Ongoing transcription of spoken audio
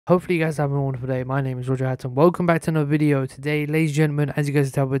Hopefully you guys have a wonderful day. My name is Waja and welcome back to another video. Today, ladies and gentlemen, as you guys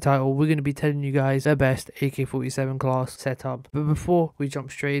can tell by the title, we're going to be telling you guys the best AK47 class setup. But before we jump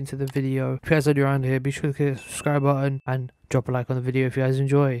straight into the video, if you guys are new around here, be sure to click the subscribe button and drop a like on the video if you guys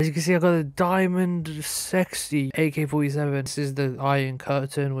enjoy. As you can see, I got a diamond sexy AK47. This is the Iron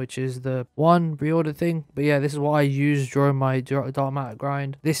Curtain, which is the one pre-order thing. But yeah, this is what I use during my dark matter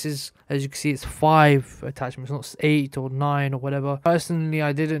grind. This is, as you can see, it's 5 attachments, not 8 or 9 or whatever. Personally,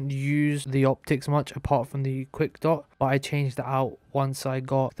 I didn't use the optics much apart from the quick dot, but I changed that out once I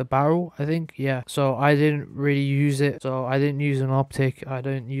got the barrel, I think. Yeah, so I didn't really use it. So I didn't use an optic, I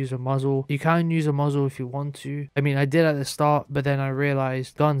didn't use a muzzle. You can use a muzzle if you want to. I mean, I did at the start, but then I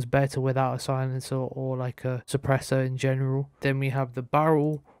realized gun's better without a silencer or like a suppressor in general. Then we have the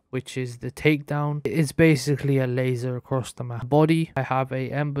barrel, which is the takedown. It's basically a laser across the map. Body, I have a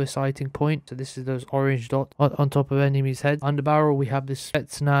ember sighting point, so this is those orange dots on top of enemies' head. Under barrel, we have this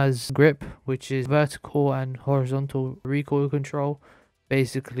Spetsnaz grip, which is vertical and horizontal recoil control.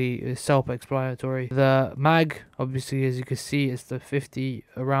 Basically, it's self-explanatory. The mag, obviously, as you can see, it's the 50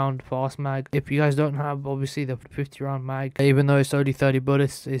 round fast mag. If you guys don't have, obviously, the 50 round mag, even though it's only 30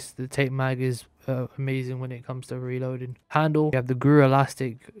 bullets, the tape mag is amazing when it comes to reloading. Handle, we have the GRU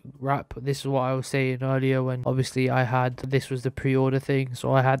elastic wrap. This is what I was saying earlier when obviously I had, this was the pre-order thing,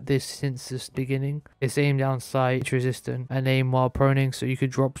 so I had this since the beginning. It's aim down sight, flinch resistant, and aim while proning, so you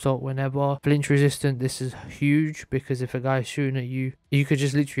could drop shot whenever. Flinch resistant, this is huge because if a guy's shooting at you, you could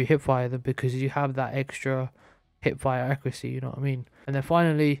just literally hip fire them because you have that extra hip fire accuracy, you know what I mean. And then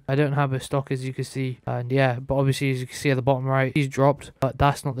finally, I don't have a stock, as you can see, and yeah, but obviously as you can see at the bottom right, he's dropped, but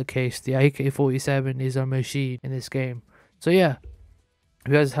that's not the case. The AK47 is a machine in this game. So yeah,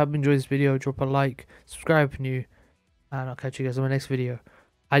 if you guys have enjoyed this video, drop a like, subscribe if new, and I'll catch you guys on my next video.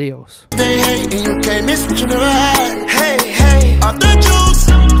 Adios. Hey, hey, off the juice,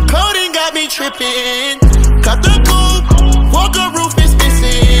 coding got me tripping.